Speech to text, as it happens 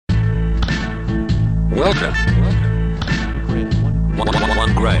Welcome. One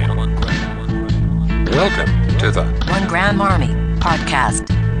Graham. Welcome to the One Graham Army podcast.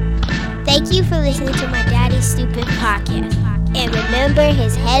 Thank you for listening to my daddy's stupid podcast. And remember,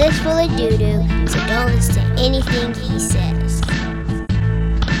 his head is full of doo-doo, so don't listen to anything he says.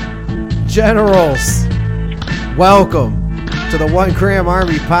 Generals, welcome to the One Graham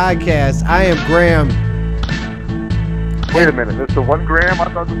Army podcast. I am Graham. Wait a minute, it's the 1 Graham? I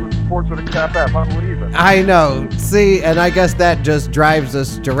thought this was Sports with a Cap app. I believe it. I know. See, and I guess that just drives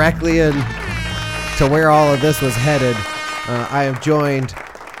us directly in to where all of this was headed. I am joined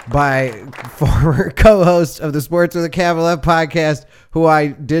by former co-host of the Sports with a Capital F podcast, who I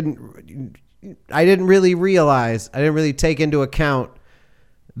didn't really realize, I didn't really take into account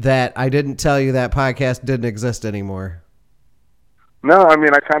that I didn't tell you that podcast didn't exist anymore. No, I mean,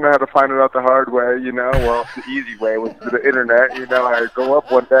 I kind of had to find it out the hard way, you know. Well, the easy way was through the internet. You know, I go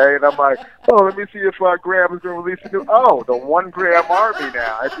up one day, and I'm like, oh, let me see if Graham is going to release a new... Oh, the 1 Graham Army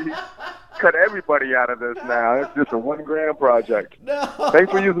now. I see. Cut everybody out of this now. It's just a 1 Graham project. No.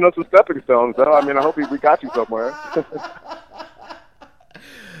 Thanks for using us as stepping stones, though. I mean, I hope we got you somewhere.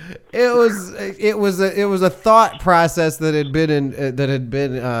 It was a thought process that had been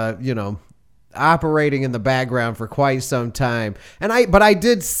operating in the background for quite some time. But I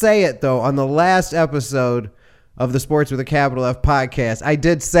did say it though on the last episode of the Sports with a Capital F podcast. I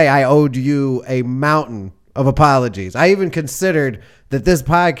did say I owed you a mountain of apologies. I even considered that this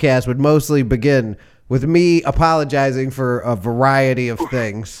podcast would mostly begin with me apologizing for a variety of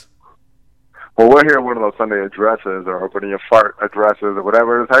things. Well, we're here one of those Sunday addresses or opening your fart addresses or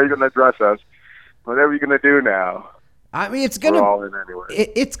whatever it is. How are you going to address us? Whatever you're going to do now. I mean, we're all in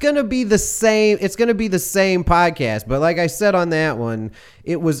anyway. It's gonna be the same. It's gonna be the same podcast, but like I said on that one,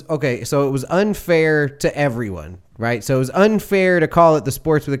 it was okay. So it was unfair to everyone, right? So it was unfair to call it the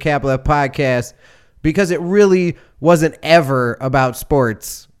Sports with a Capital F podcast because it really wasn't ever about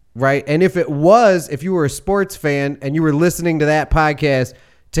sports, right? And if you were a sports fan and you were listening to that podcast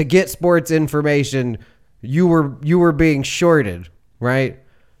to get sports information, you were being shorted, right?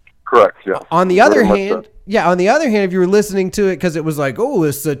 Correct. Yeah. On the other hand, if you were listening to it because it was like, oh,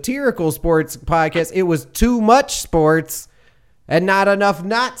 a satirical sports podcast, it was too much sports and not enough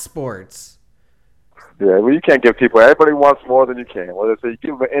not sports. Yeah, well, you can't give people. Everybody wants more than you can. Well, they say you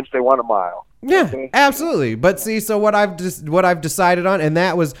give them an inch, they want a mile. Yeah, okay? Absolutely. But see, so what I've decided on, and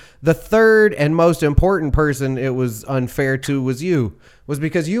that was the third and most important person it was unfair to was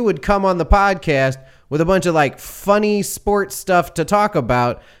because you would come on the podcast with a bunch of like funny sports stuff to talk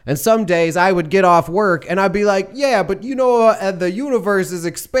about. And some days I would get off work and I'd be like, yeah, but the universe is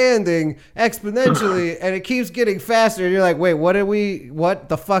expanding exponentially and it keeps getting faster. And you're like, wait, what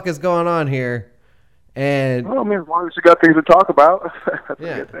the fuck is going on here? And well, I mean, as long as you got things to talk about, that's a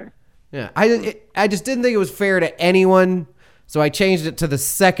good thing. Yeah. I just didn't think it was fair to anyone. So I changed it to the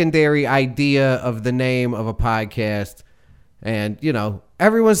secondary idea of the name of a podcast. And,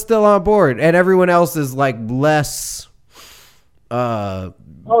 everyone's still on board, and everyone else is like less. Oh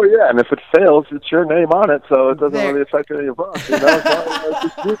yeah, and if it fails, it's your name on it, so it doesn't really affect any of us.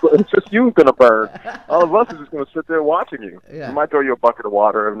 It's just you gonna burn. All of us are just gonna sit there watching you. Yeah. We might throw you a bucket of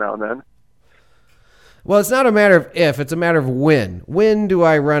water every now and then. Well, it's not a matter of if; it's a matter of when. When do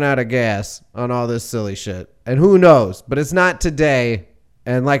I run out of gas on all this silly shit? And who knows? But it's not today.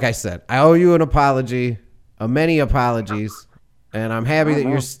 And like I said, I owe you an apology, many apologies. And I'm happy that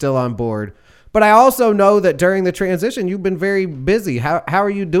you're still on board. But I also know that during the transition, you've been very busy. How are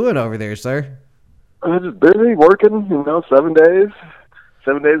you doing over there, sir? I'm just busy working, 7 days.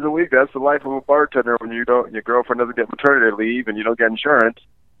 7 days a week. That's the life of a bartender when your girlfriend doesn't get maternity leave and you don't get insurance.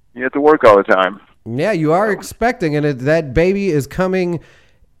 You have to work all the time. Yeah, you are expecting, and that baby is coming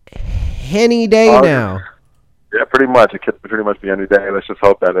any day now. Yeah, pretty much. It could pretty much be any day. Let's just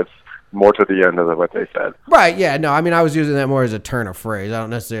hope that it's more to the end of what they said. Right, yeah. No, I mean, I was using that more as a turn of phrase. I don't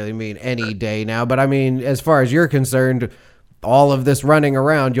necessarily mean any day now. But, I mean, as far as you're concerned, all of this running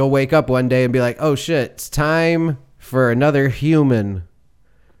around, you'll wake up one day and be like, oh, shit, it's time for another human.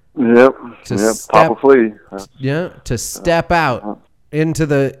 Yep, pop a flea. Yeah, to step out into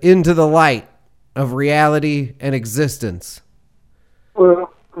the light of reality and existence.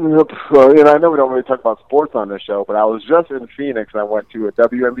 Well, I know we don't really talk about sports on this show, but I was just in Phoenix and I went to a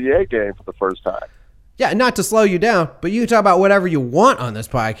WNBA game for the first time. Yeah, not to slow you down, but you can talk about whatever you want on this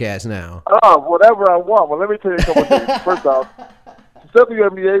podcast now. Oh, whatever I want. Well, let me tell you a couple things. First off,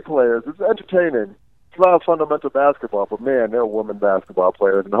 WNBA players, it's entertaining. It's not fundamental basketball, but man, they're women basketball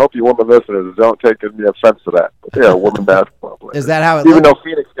players. And I hope you women listeners don't take any offense to that. But they're women basketball players. Is that how it Even looks? though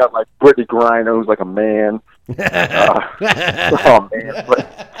Phoenix got like Brittany Griner, who's like a man. Oh, man.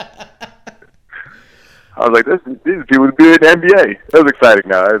 I was like, these people would be in the NBA. That was exciting.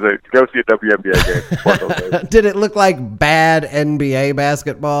 Now I was like, go see a WNBA game. It's one of those days. Did it look like bad NBA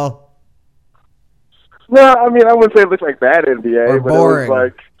basketball? No, I mean, I wouldn't say it looked like bad NBA, Or but boring. it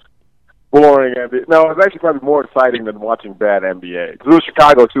was like boring NBA. No, it was actually probably more exciting than watching bad NBA. Because it was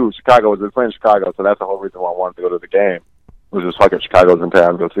Chicago, too. Chicago was playing Chicago, so that's the whole reason why I wanted to go to the game. It was just fucking Chicago's in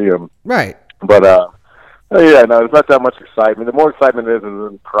town to go see them. Right. But, yeah, no, there's not that much excitement. The more excitement is in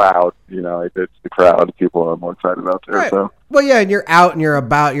the crowd. You know, it's the crowd. People are more excited out there. Right. So. Well, yeah, and you're out and you're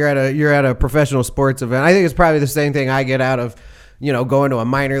about. You're at a professional sports event. I think it's probably the same thing I get out of, going to a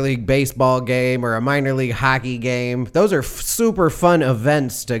minor league baseball game or a minor league hockey game. Those are super fun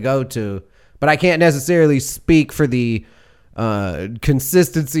events to go to. But I can't necessarily speak for the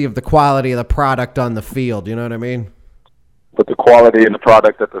consistency of the quality of the product on the field. You know what I mean? But the quality and the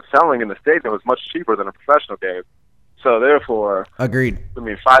product that they're selling in the stadium is much cheaper than a professional game. So therefore, Agreed. I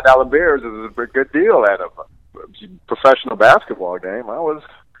mean, $5 beers is a good deal at a professional basketball game. Hell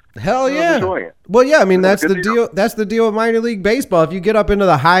was yeah. enjoying it. Well, yeah, I mean, that's a the good deal. deal. That's the deal with minor league baseball. If you get up into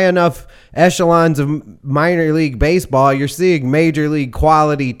the high enough echelons of minor league baseball, you're seeing major league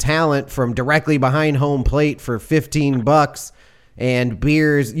quality talent from directly behind home plate for $15. And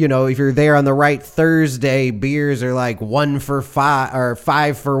beers, if you're there on the right Thursday, beers are like 1 for $5 or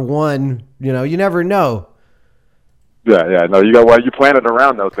 5 for $1. You never know. Yeah, no, you plan it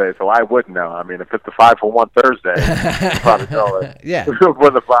around those days, so I would know. I mean, if it's the 5 for 1 Thursday, you probably know it. Yeah. For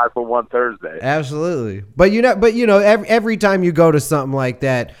the 5 for 1 Thursday. Absolutely. But every time you go to something like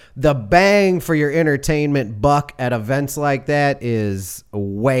that, the bang for your entertainment buck at events like that is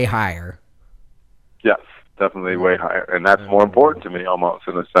way higher. Yes, definitely way higher, and that's more important to me, almost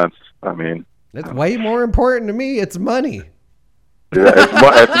in a sense. I mean, It's way more important to me. It's money. yeah, it's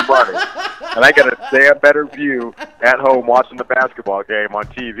money, and I get a damn better view at home watching the basketball game on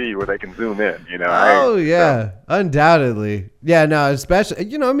TV where they can zoom in. Oh yeah, undoubtedly. Yeah, no, especially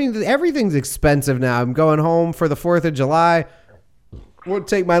everything's expensive now. I'm going home for the 4th of July. We'll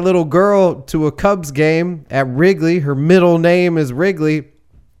take my little girl to a Cubs game at Wrigley. Her middle name is Wrigley.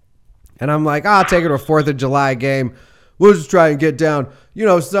 And I'm like, I'll take her to a 4th of July game. We'll just try and get down,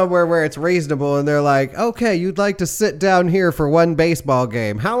 somewhere where it's reasonable. And they're like, okay, you'd like to sit down here for one baseball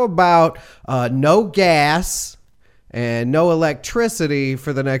game. How about no gas and no electricity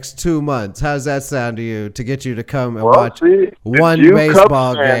for the next 2 months? How's that sound to you to get you to come and watch one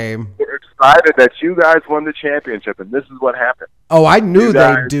baseball game? We're excited that you guys won the championship, and this is what happened. Oh, I knew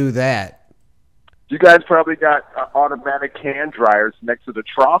they'd do that. You guys probably got automatic hand dryers next to the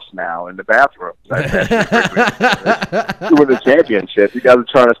troughs now in the bathrooms. You win the championship. You guys are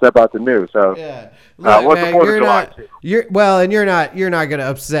trying to step out the new. So, Yeah. Look, what's man, the 4th of July? You're not going to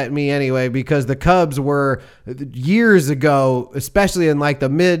upset me anyway, because the Cubs were years ago, especially in like the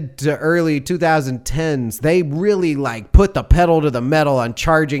mid to early 2010s, they really put the pedal to the metal on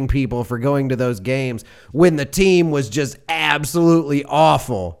charging people for going to those games when the team was just absolutely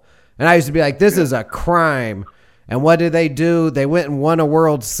awful. And I used to be like, this is a crime. And what did they do? They went and won a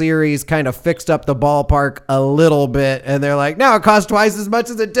World Series, kind of fixed up the ballpark a little bit. And they're like, now it costs twice as much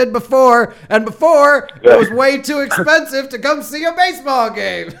as it did before. And before, it was way too expensive to come see a baseball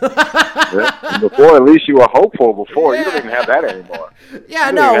game. Yeah. Before, at least you were hopeful before. You don't even have that anymore. Yeah,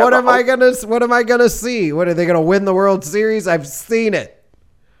 no, what am I gonna see? What, are they gonna win the World Series? I've seen it.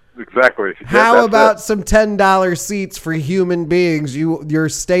 Exactly. How about some $10 seats for human beings? Your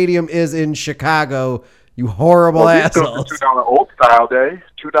stadium is in Chicago. You horrible assholes. $2 old style day.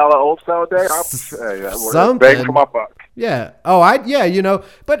 $2 old style day. I'm begging for my buck. Yeah. Oh,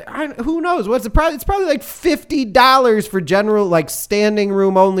 But who knows? What's the price? It's probably like $50 for general, standing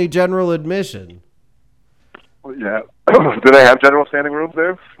room only general admission. Yeah. Do they have general standing rooms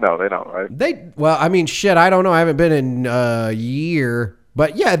there? No, they don't. Right? Well, I mean, shit. I don't know. I haven't been in a year.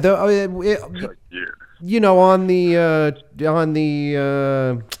 But yeah, on the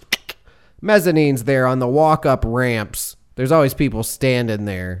mezzanines there, on the walk-up ramps, there's always people standing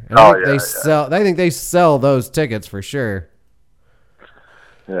there. And I think they sell those tickets for sure.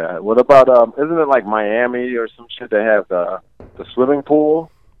 Yeah. What about isn't it like Miami or some shit? They have the swimming pool,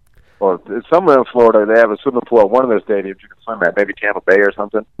 or somewhere in Florida they have a swimming pool at one of their stadiums you can swim at. Maybe Tampa Bay or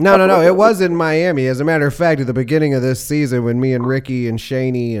something. No. It was in Miami. As a matter of fact, at the beginning of this season, when me and Ricky and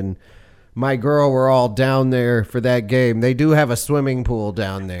Shaney and my girl were all down there for that game, they do have a swimming pool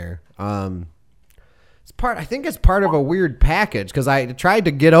down there. I think it's part of a weird package, because I tried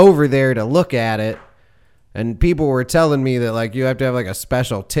to get over there to look at it, and people were telling me that you have to have a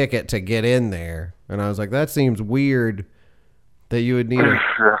special ticket to get in there, and I was like, that seems weird that you would need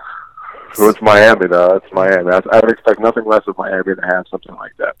So it's Miami, though. It's Miami. I would expect nothing less of Miami to have something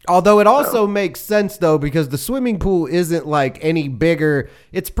like that. Although it also makes sense, though, because the swimming pool isn't like any bigger.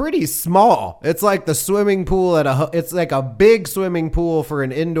 It's pretty small. It's like the swimming pool it's like a big swimming pool for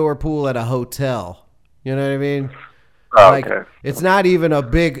an indoor pool at a hotel. You know what I mean? Oh, Like, okay. it's not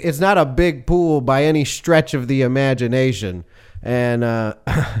a big pool by any stretch of the imagination. And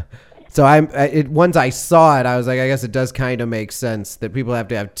so once I saw it, I was like, I guess it does kind of make sense that people have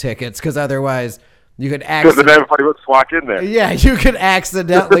to have tickets, because otherwise you could Because then everybody would flock in there. yeah, you could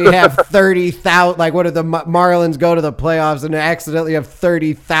accidentally have 30,000. Like, what if the Marlins go to the playoffs and accidentally have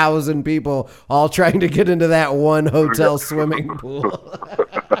 30,000 people all trying to get into that one hotel swimming pool?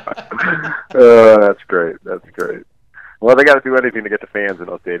 That's great. That's great. Well, they got to do anything to get the fans in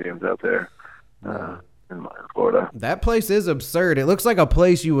those stadiums out there in Florida. That place is absurd. It looks like a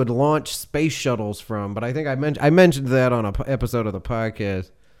place you would launch space shuttles from. But I think I mentioned that on an episode of the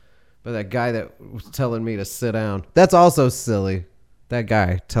podcast. But that guy that was telling me to sit down. That's also silly. That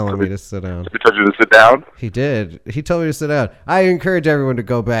guy telling me to sit down. He told you to sit down? He did. He told me to sit down. I encourage everyone to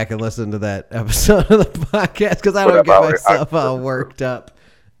go back and listen to that episode of the podcast, because I don't get myself all worked up.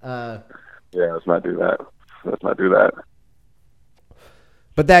 Yeah, let's not do that. Let's not do that.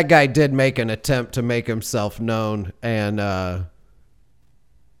 But that guy did make an attempt to make himself known, and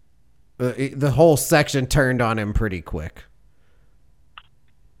the whole section turned on him pretty quick.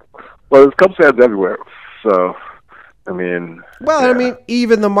 Well, there's Cubs fans everywhere, so I mean. Well, yeah. I mean,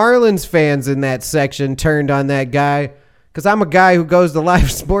 even the Marlins fans in that section turned on that guy, because I'm a guy who goes to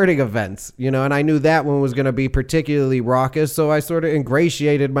live sporting events, and I knew that one was going to be particularly raucous, so I sort of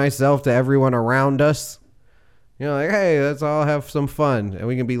ingratiated myself to everyone around us. Like, hey, let's all have some fun, and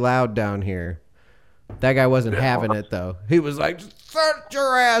we can be loud down here. That guy wasn't having it, though. He was like, "Shut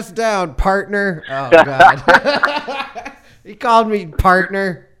your ass down, partner." Oh, God. He called me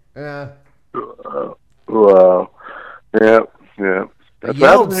partner. Wow. Yeah. I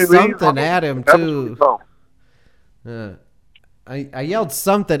yelled something at him, too. I yelled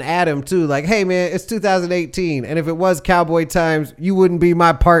something at him, too, like, hey, man, it's 2018, and if it was Cowboy Times, you wouldn't be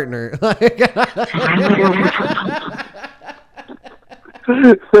my partner.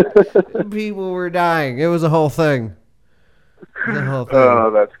 People were dying. It was a whole thing.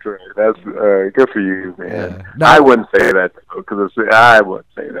 Oh, that's great. That's good for you, man. Yeah. No, I wouldn't say that, because I wouldn't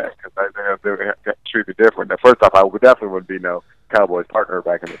say that, because I think they're treated different. Now, first off, I wouldn't be no Cowboys partner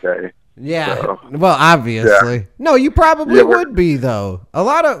back in the day. Yeah. So, well, obviously. Yeah. No, you probably would be, though. A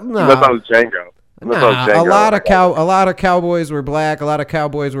lot of Unless I was Django. A lot of Cowboys were black. A lot of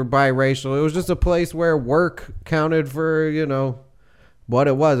Cowboys were biracial. It was just a place where work counted for, what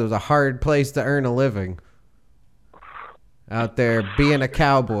it was. It was a hard place to earn a living. Out there being a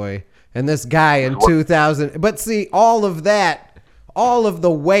cowboy. And this guy in 2000. But see, all of the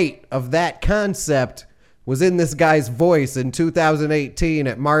weight of that concept was in this guy's voice in 2018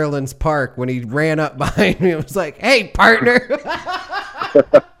 at Marlins Park when he ran up behind me and was like, "Hey, partner,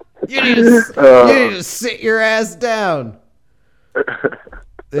 you need to sit your ass down."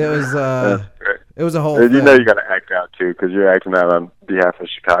 It was a whole thing. You know you got to act out, too, because you're acting out on behalf of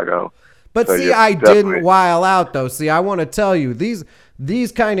Chicago. But so see, I didn't while out, though. See, I want to tell you,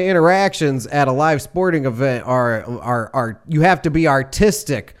 these kind of interactions at a live sporting event are you have to be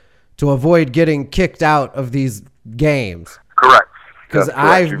artistic to avoid getting kicked out of these games. Correct. Because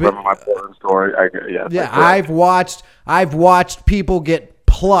remember my Portland story. I've watched people get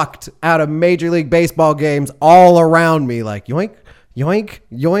plucked out of Major League Baseball games all around me, like yoink, yoink,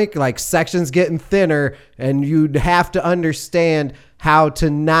 yoink, like sections getting thinner, and you'd have to understand how to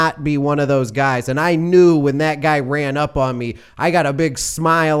not be one of those guys. And I knew when that guy ran up on me, I got a big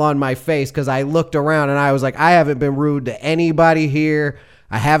smile on my face because I looked around and I was like, I haven't been rude to anybody here.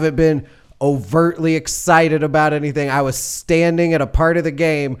 I haven't been overtly excited about anything. I was standing at a part of the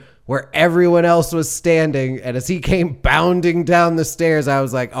game where everyone else was standing, and as he came bounding down the stairs, I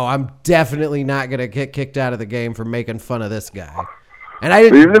was like, oh, I'm definitely not going to get kicked out of the game for making fun of this guy. And I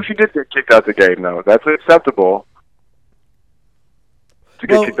didn't. Even if you did get kicked out of the game, though, that's acceptable. To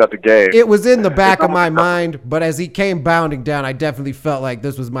get kicked out the game. It was in the back of my mind, but as he came bounding down, I definitely felt like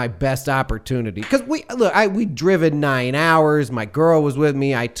this was my best opportunity. Because we'd driven 9 hours. My girl was with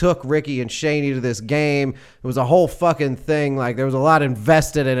me. I took Ricky and Shaney to this game. It was a whole fucking thing. Like, there was a lot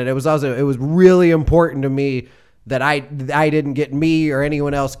invested in it. It was really important to me that I didn't get me or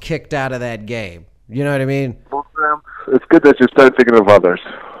anyone else kicked out of that game. You know what I mean? It's good that you started thinking of others.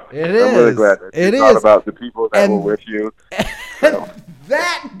 It is. I'm really glad that you thought about the people that were with you.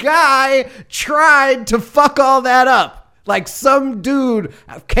 That guy tried to fuck all that up. Like, some dude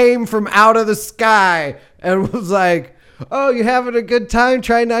came from out of the sky and was like, Oh, you having a good time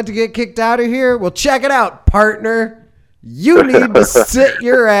trying not to get kicked out of here? Well, check it out, partner. You need to sit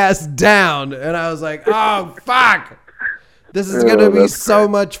your ass down. And I was like, oh, fuck. This is going to be so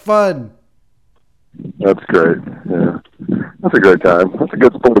much fun. That's great. Yeah. That's a great time. That's a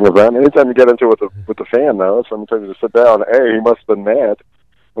good sporting event. Anytime you get into it with the fan, though, sometimes you sit down. Hey, he must have been mad.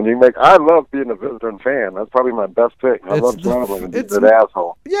 I love being a visiting fan. That's probably my best pick. I love traveling and being an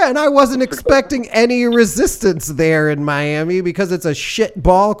asshole. Yeah, and I wasn't expecting any resistance there in Miami because it's a shit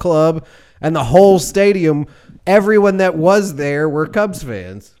ball club, and the whole stadium, everyone that was there were Cubs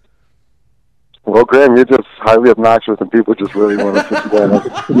fans. Well, Graham, you're just highly obnoxious, and people just really want to sit you down.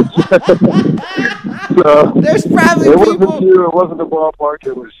 So, there's probably it people. Wasn't you. It wasn't the ballpark.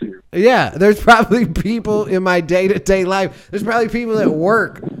 It was you. Yeah, there's probably people in my day-to-day life. There's probably people at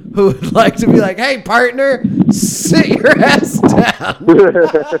work who would like to be like, "Hey, partner, sit your ass down."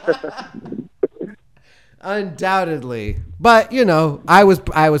 Undoubtedly, but I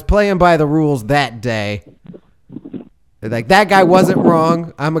was playing by the rules that day. Like, that guy wasn't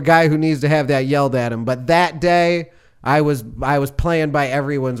wrong. I'm a guy who needs to have that yelled at him. But that day, I was playing by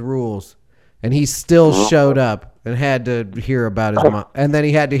everyone's rules, and he still showed up and had to hear about his mom. And then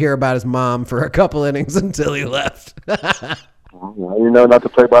he had to hear about his mom for a couple innings until he left. Well, not to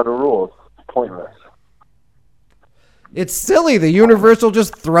play by the rules. It's pointless. It's silly. The universe will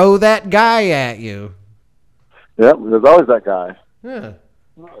just throw that guy at you. Yep, there's always that guy. Yeah.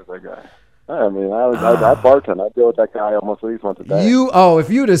 Always that guy. I mean, I bartend. I deal with that guy almost at least once a day. If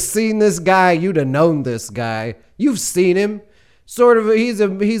you'd have seen this guy, you'd have known this guy. You've seen him. Sort of, he's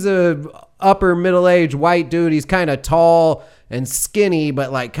a upper middle-aged white dude. He's kind of tall and skinny,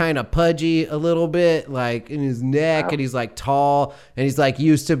 but like kind of pudgy a little bit, like in his neck, and he's like tall, and he's like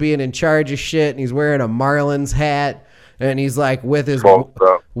used to being in charge of shit, and he's wearing a Marlins hat, and he's like with his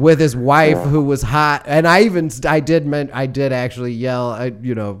wife who was hot, and I did actually yell,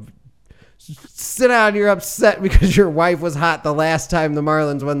 sit down, you're upset because your wife was hot the last time the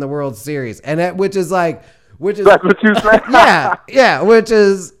Marlins won the World Series. And that's what you said? Yeah, which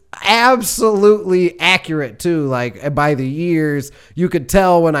is absolutely accurate too. Like, by the years, you could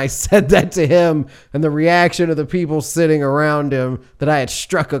tell when I said that to him and the reaction of the people sitting around him that I had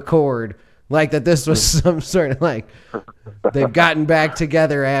struck a chord. Like, that this was some sort of like, they've gotten back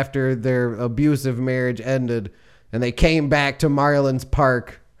together after their abusive marriage ended, and they came back to Marlins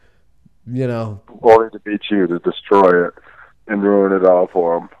Park. Only to beat you, to destroy it and ruin it all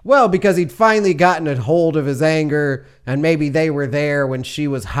for him. Well, because he'd finally gotten a hold of his anger, and maybe they were there when she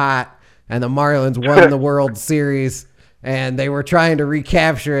was hot and the Marlins won the World Series, and they were trying to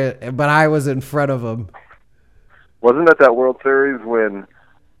recapture it, but I was in front of them. Wasn't it that World Series when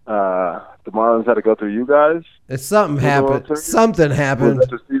the Marlins had to go through you guys? Something happened. Something happened. Was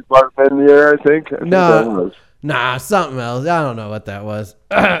that the Steve Martin year, I think? No. Nah, something else. I don't know what that was.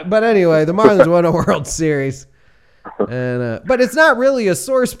 But anyway, the Marlins won a World Series. And but it's not really a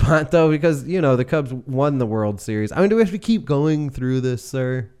sore spot, though, because, the Cubs won the World Series. I mean, do we have to keep going through this,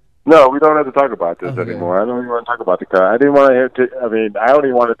 sir? No, we don't have to talk about this anymore. I don't even want to talk about the Cubs. I didn't want to hear I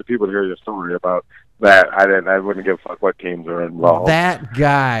only wanted the people to hear your story about that. I wouldn't give a fuck what teams are involved. That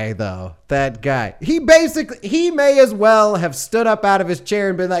guy, though. That guy. He may as well have stood up out of his chair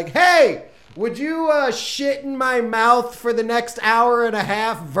and been like, hey, would you shit in my mouth for the next hour and a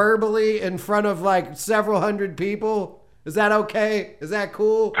half verbally in front of like several hundred people? Is that okay? Is that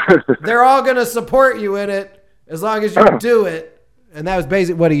cool? They're all going to support you in it as long as you do it. And that was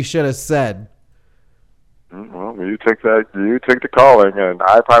basically what he should have said. Well, you took the calling, and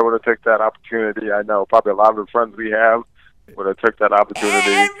I probably would have took that opportunity. I know probably a lot of the friends we have would have took that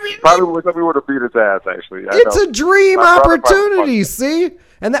opportunity. Probably would have beat his ass, actually. It's a dream opportunity, see?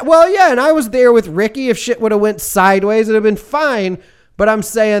 And and I was there with Ricky. If shit would have went sideways, it'd have been fine. But I'm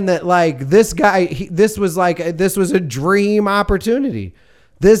saying that, like, this guy, this was a dream opportunity.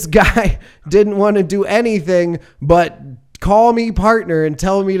 This guy didn't want to do anything but call me partner and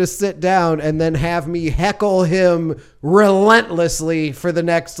tell me to sit down and then have me heckle him relentlessly for the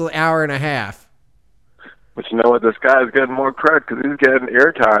next hour and a half. But you know what? This guy's getting more credit because he's getting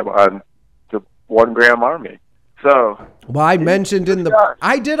airtime on the 1 Gram Army. So, well, I mentioned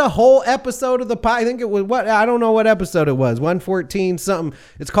I did a whole episode of the I think it was I don't know what episode it was, 114 something.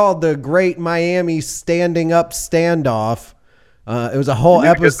 It's called The Great Miami Standing Up Standoff. It was a whole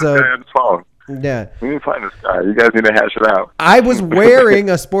episode. Yeah. We need to find this guy. You guys need to hash it out. I was wearing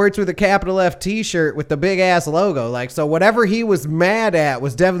a Sports with a capital F t-shirt with the big ass logo. Like, so whatever he was mad at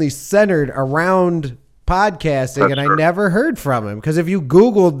was definitely centered around podcasting. That's true. I never heard from him, because if you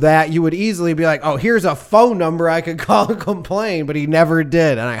Googled that, you would easily be like, oh, here's a phone number I could call and complain, but he never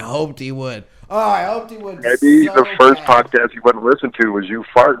did, and I hoped he would. Oh, I hoped he would. Maybe so the first bad. podcast you wouldn't listen to was you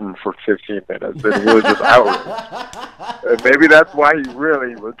farting for 15 minutes, and he was just outraged. And maybe that's why he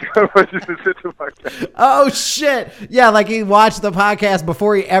really was listening to the podcast. Oh shit! Yeah, like he watched the podcast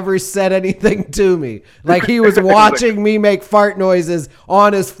before he ever said anything to me. Like he was watching me make fart noises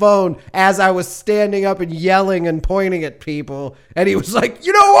on his phone as I was standing up and yelling and pointing at people, and he was like,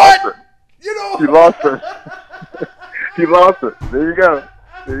 "You know what? You know." He lost it. He lost it. There you go.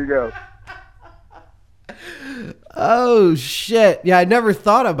 There you go. Oh shit. Yeah, I never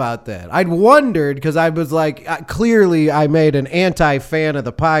thought about that. I'd wondered because I was like, clearly I made an anti-fan of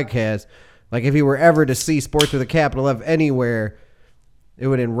the podcast. Like if he were ever to see Sports with a capital F anywhere, it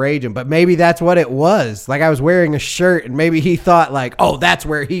would enrage him. But maybe that's what it was. Like I was wearing a shirt and maybe he thought like, oh, that's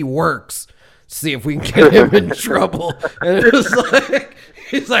where he works. See if we can get him in trouble. And it was like,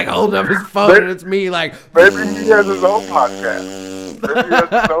 he's like holding up his phone and it's me like. Maybe he has his own podcast. Maybe he has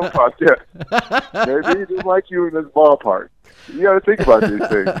his own podcast. Maybe he didn't like you in this ballpark. You got to think about these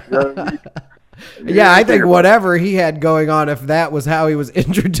things. You know, yeah, I think whatever he had going on, if that was how he was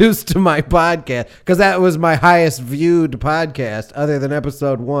introduced to my podcast, because that was my highest viewed podcast, other than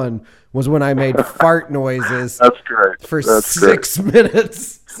episode 1, was when I made fart noises. That's great. For That's 6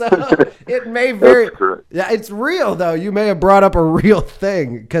 minutes. So it may very. Yeah, it's real though. You may have brought up a real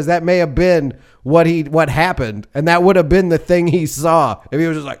thing because that may have been what happened, and that would have been the thing he saw if he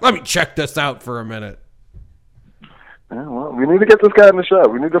was just like, "Let me check this out for a minute." Yeah, well, we need to get this guy on the show.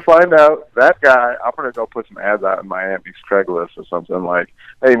 We need to find out that guy. I'm gonna go put some ads out in Miami's Craigslist or something like,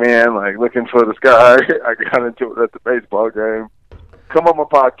 "Hey man, like looking for this guy. I got into it at the baseball game. Come on my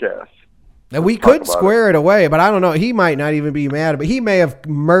podcast." And we could square it away, but I don't know. He might not even be mad, but he may have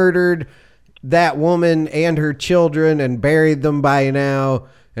murdered that woman and her children and buried them by now.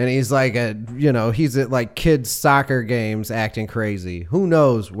 And he's like he's at like kids' soccer games acting crazy. Who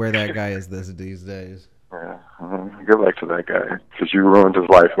knows where that guy is these days? Yeah, good luck to that guy because you ruined his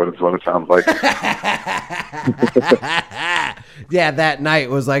life. What it sounds like. Yeah, that night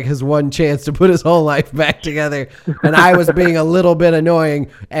was like his one chance to put his whole life back together, and I was being a little bit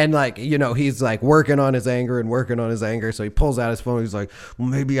annoying. And like he's like working on his anger, so he pulls out his phone. He's like, well,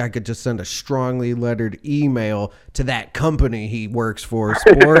 maybe I could just send a strongly lettered email to that company he works for,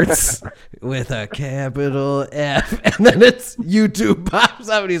 Sports with a capital F, and then it's YouTube pops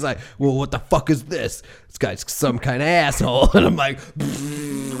up, and he's like, well, what the fuck is this? This guy's some kind of asshole. And I'm like,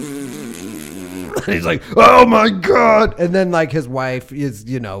 and he's like, oh my God. And then like his wife is,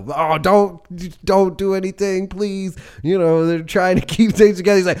 oh, don't do anything, please. They're trying to keep things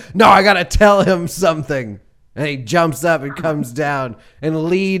together. He's like, no, I got to tell him something. And he jumps up and comes down and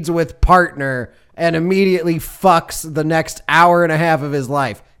leads with partner and immediately fucks the next hour and a half of his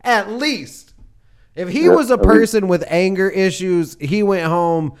life. At least. If he was a person with anger issues, he went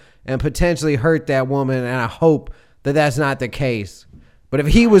home and potentially hurt that woman, and I hope that that's not the case. But if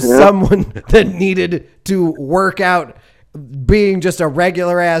he was someone that needed to work out being just a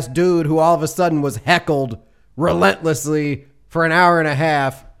regular-ass dude who all of a sudden was heckled relentlessly for an hour and a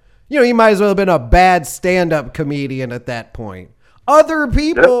half, he might as well have been a bad stand-up comedian at that point. Other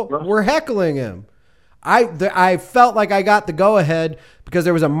people were heckling him. I felt like I got the go-ahead because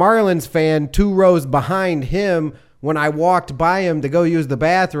there was a Marlins fan 2 rows behind him when I walked by him to go use the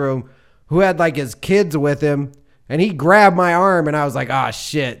bathroom who had like his kids with him, and he grabbed my arm and I was like, oh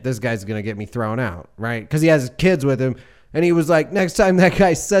shit, this guy's going to get me thrown out, right? Because he has his kids with him. And he was like, next time that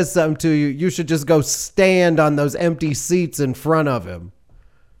guy says something to you, you should just go stand on those empty seats in front of him.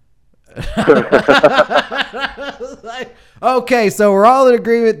 Like, okay, so we're all in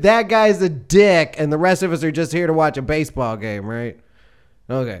agreement that guy's a dick and the rest of us are just here to watch a baseball game, right?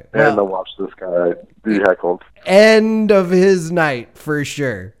 Okay. And to watch this guy be heckled. End of his night for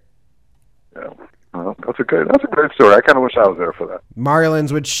sure. Yeah. Well, that's a great story. I kind of wish I was there for that.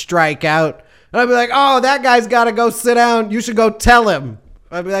 Marlins would strike out and I'd be like, oh, that guy's got to go sit down. You should go tell him.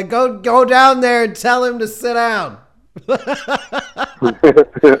 I'd be like, go down there and tell him to sit down.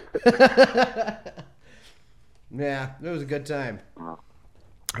 Yeah, it was a good time.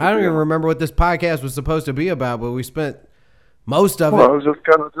 I don't even remember what this podcast was supposed to be about, but we spent most of it. I was just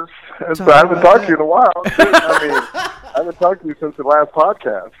kind of I haven't talked to you in a while. I haven't talked to you since the last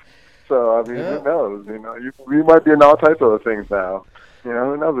podcast. So, who knows? You might be in all types of other things now.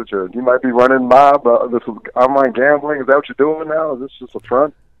 Who knows what you might be running mob. This is online gambling. Is that what you're doing now? Is this just a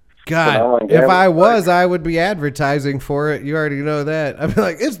front? God, if I was, I would be advertising for it. You already know that. I'd be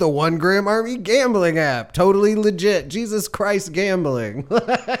like, it's the 1 Gram Army gambling app. Totally legit. Jesus Christ gambling.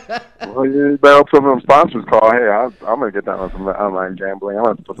 Well, you better hope some of them sponsors call. Hey, I'm going to get down on some online gambling. I'm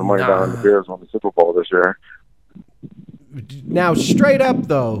going to put some money down on the Bears on the Super Bowl this year. Now, straight up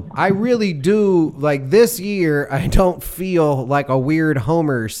though, I really do like this year. I don't feel like a weird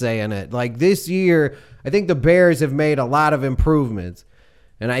homer saying it. Like this year, I think the Bears have made a lot of improvements,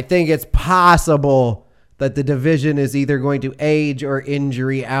 and I think it's possible that the division is either going to age or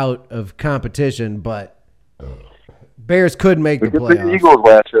injury out of competition. But Bears could make the Look at playoffs. the Eagles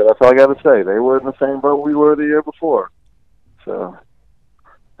last year. That's all I got to say. They were in the same boat we were the year before. So,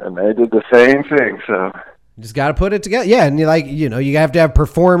 and they did the same thing. So. Just got to put it together. Yeah, and you have to have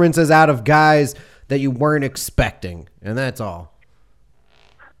performances out of guys that you weren't expecting, and that's all.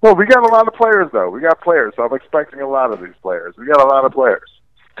 Well, we got a lot of players, though. We got players, so I'm expecting a lot of these players. We got a lot of players.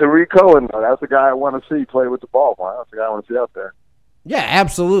 Tariq Cohen, that's the guy I want to see play with the ball. That's the guy I want to see out there. Yeah,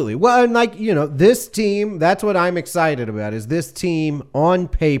 absolutely. Well, and this team, that's what I'm excited about, is this team on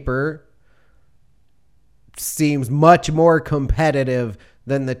paper seems much more competitive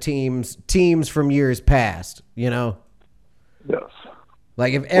than the teams from years past, Yes.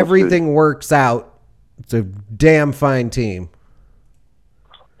 Like if everything works out, it's a damn fine team.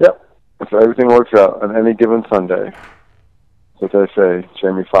 Yep. If everything works out on any given Sunday, that's what they say,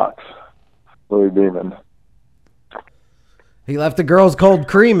 Jamie Foxx, Willie Beeman. He left the girls cold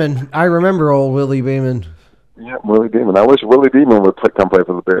creaming. I remember old Willie Beeman. Yeah, Willie Beeman. I wish Willie Beeman would come play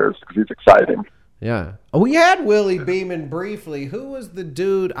for the Bears because he's exciting. Yeah. We had Willie Beeman briefly. Who was the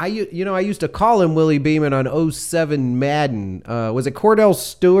dude? I used to call him Willie Beeman on 07 Madden. Was it Cordell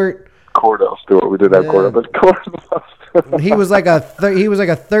Stewart? Cordell Stewart. We did have Cordell, but Cordell Stewart. He was like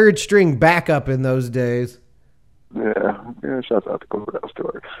a third string backup in those days. Yeah, shout out to Cordell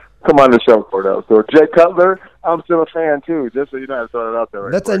Stewart. Come on the show, Cordell Stewart. Jay Cutler, I'm still a fan too. Just so you know, I started out there.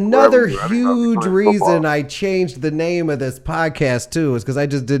 That's another huge reason I changed the name of this podcast too, is because I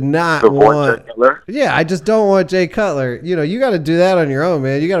just did not want. Jay Cutler? Yeah, I just don't want Jay Cutler. You got to do that on your own,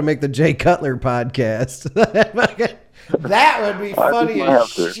 man. You got to make the Jay Cutler podcast. That would be funny as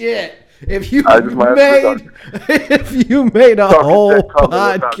shit. If you made a whole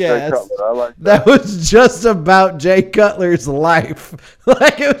podcast that was just about Jay Cutler's life,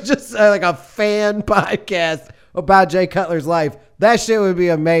 like it was just like a fan podcast about Jay Cutler's life, that shit would be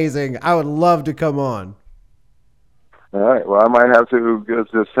amazing. I would love to come on. All right. Well, I might have to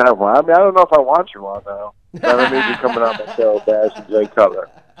just have one. I mean, I don't know if I want you on now. I don't need you coming on my show bashing Jay Cutler.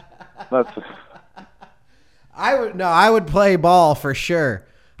 I would play ball for sure.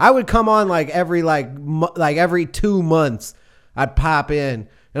 I would come on like every 2 months. I'd pop in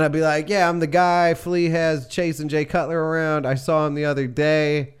and I'd be like, "Yeah, I'm the guy Flea has chasing Jay Cutler around. I saw him the other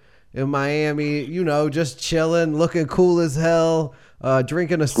day in Miami. Just chilling, looking cool as hell,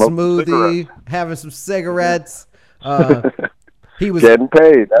 drinking a smoothie, having some cigarettes. He was getting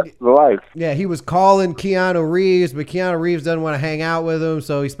paid. That's the life." Yeah, he was calling Keanu Reeves, but Keanu Reeves doesn't want to hang out with him,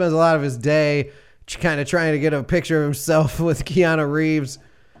 so he spends a lot of his day kind of trying to get a picture of himself with Keanu Reeves.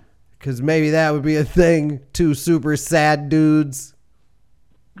 Because maybe that would be a thing. Two super sad dudes.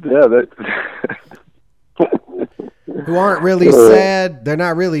 Yeah, who aren't really sad. They're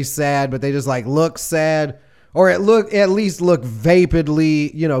not really sad, but they just look sad, or at least look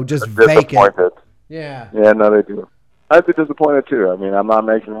vapidly, just vacant. Yeah. Yeah, no, they do. I'd be disappointed too. I mean, I'm not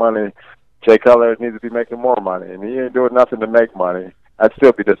making money. Jay Cutler needs to be making more money, and he ain't doing nothing to make money. I'd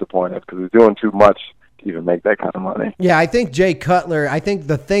still be disappointed because he's doing too much to even make that kind of money. Yeah, I think Jay Cutler,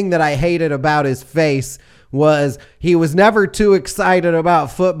 the thing that I hated about his face was he was never too excited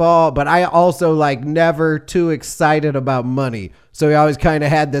about football, but I also never too excited about money. So he always kind of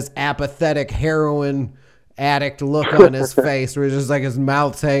had this apathetic heroin addict look on his face where it's just his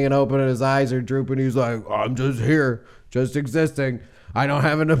mouth's hanging open and his eyes are drooping. He's like, "I'm just here, just existing. I don't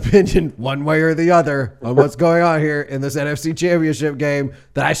have an opinion one way or the other on what's going on here in this NFC Championship game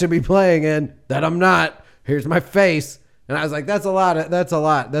that I should be playing in, that I'm not. Here's my face." And I was like, that's a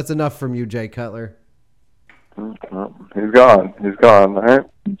lot. That's enough from you, Jay Cutler. Well, he's gone. All right?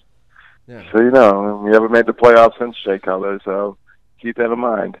 Yeah. So, we haven't made the playoffs since Jay Cutler, so keep that in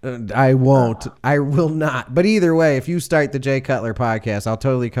mind. I won't. I will not. But either way, if you start the Jay Cutler podcast, I'll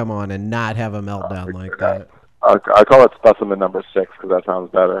totally come on and not have a meltdown like that. I call it specimen number 6 because that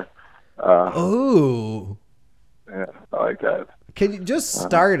sounds better. Ooh. Yeah, I like that. Can you just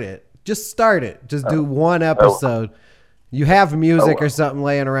start it? Just start it. Just do one episode. You have music or something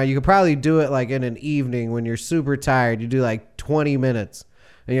laying around. You could probably do it in an evening when you're super tired. You do 20 minutes.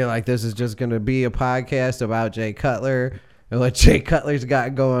 And you're like, this is just going to be a podcast about Jay Cutler and what Jay Cutler's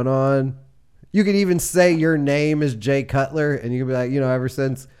got going on. You could even say your name is Jay Cutler. And you could be like, ever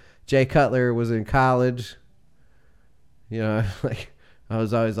since Jay Cutler was in college, I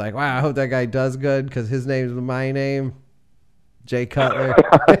was always like, wow, I hope that guy does good because his name's my name, Jay Cutler.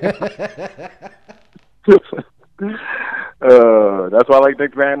 That's why I like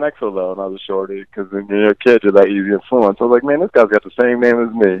Nick Van Exel, though, when I was a shorty, because when you're a kid, you're that easy influence. I was like, man, this guy's got the same name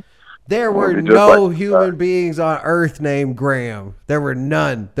as me. There were no human beings on Earth named Graham. There were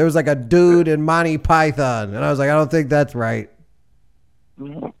none. There was like a dude in Monty Python, and I was like, I don't think that's right.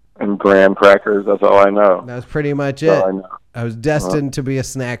 And graham crackers, that's all I know. That was pretty much That's it. all I know. I was destined to be a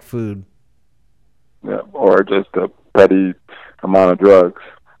snack food. Yeah, or just a petty amount of drugs.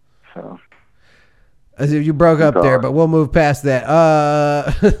 So. As if you broke up there, but we'll move past that.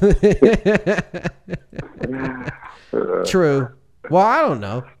 True. Well, I don't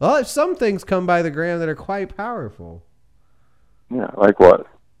know. Well, some things come by the gram that are quite powerful. Yeah, like what?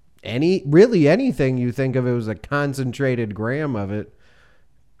 Really anything you think of it was a concentrated gram of it.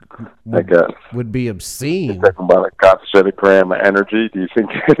 I guess. Would be obscene. You're talking about a concentrated gram of energy. Do you think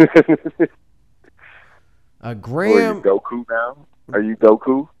a gram? Are you Goku now? Are you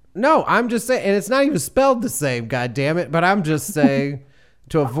Goku? No, I'm just saying, and it's not even spelled the same, God damn it. But I'm just saying,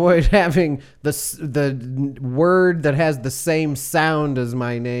 to avoid having the word that has the same sound as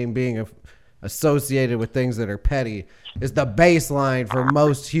my name being associated with things that are petty is the baseline for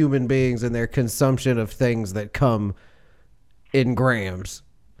most human beings in their consumption of things that come in grams.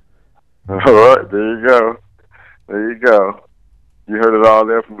 All right, there you go. There you go. You heard it all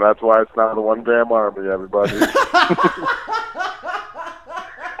there. That's why it's not a 1 gram army, everybody.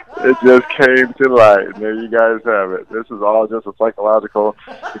 It just came to light. And there you guys have it. This is all just a psychological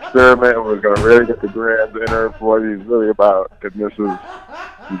experiment. We're going to really get the grams in her for what he's really about. And this is,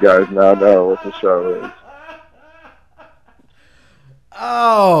 you guys now know what the show is.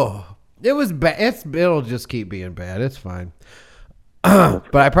 Oh, it was bad. It'll just keep being bad. It's fine.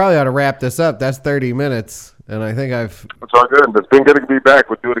 But I probably ought to wrap this up. That's 30 minutes. And I think It's all good. It's been good to be back.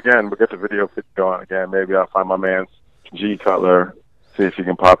 We'll do it again. We'll get the video going again. Maybe I'll find my man G Cutler. See if he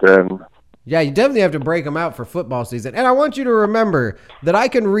can pop in. Yeah, you definitely have to break them out for football season. And I want you to remember that I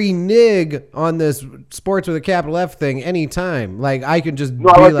can renege on this sports with a capital F thing anytime. Like, I can just the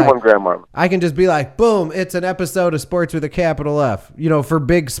 1 gram army. I can just be like, boom, it's an episode of sports with a capital F. You know, for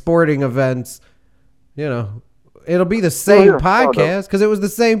big sporting events, you know, it'll be the same podcast because it was the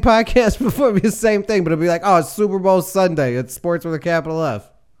same podcast before. It'll be the same thing, but it'll be like, oh, it's Super Bowl Sunday. It's sports with a capital F.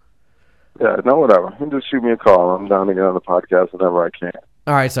 Yeah, no, whatever. You can just shoot me a call. I'm down to get on the podcast whenever I can.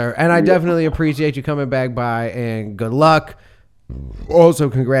 All right, sir. And I definitely appreciate you coming back by, and good luck. Also,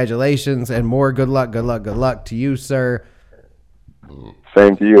 congratulations and more good luck to you, sir.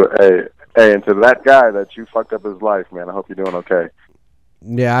 Same to you. Hey, and to that guy that you fucked up his life, man, I hope you're doing okay.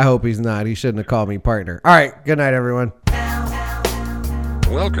 Yeah, I hope he's not. He shouldn't have called me partner. All right, good night, everyone.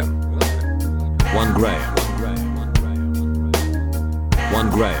 Welcome. 1 gram. 1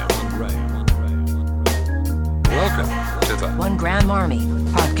 gram. Welcome to the 1 Gram Army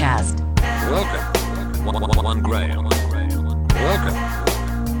Podcast. Welcome. 1 gram. Welcome.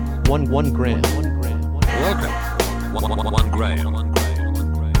 1 gram. Welcome. 1 gram.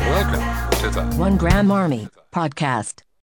 Welcome to the 1 Gram Army Podcast.